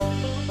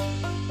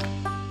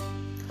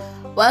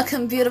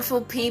Welcome,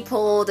 beautiful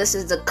people. This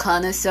is the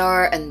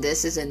Connoisseur, and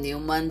this is a new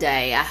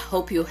Monday. I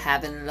hope you're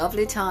having a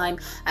lovely time.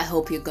 I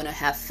hope you're gonna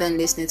have fun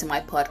listening to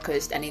my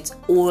podcast, and it's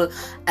all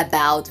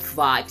about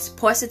vibes,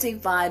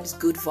 positive vibes,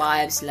 good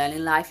vibes,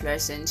 learning life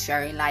lessons,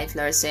 sharing life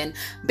lessons,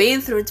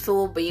 being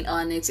truthful, being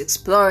honest,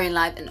 exploring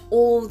life, and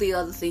all the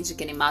other things you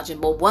can imagine.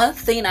 But one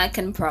thing I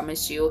can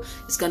promise you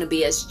is gonna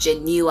be as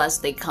genuine as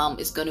they come.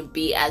 It's gonna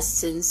be as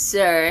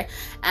sincere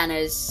and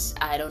as,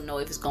 I don't know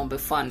if it's gonna be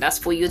fun. That's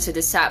for you to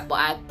decide, but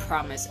I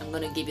promise I'm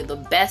gonna give you the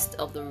best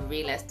of the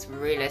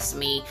realest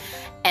me.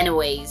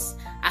 Anyways,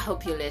 I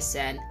hope you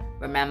listen.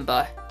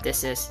 Remember,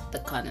 this is the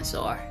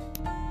Connoisseur.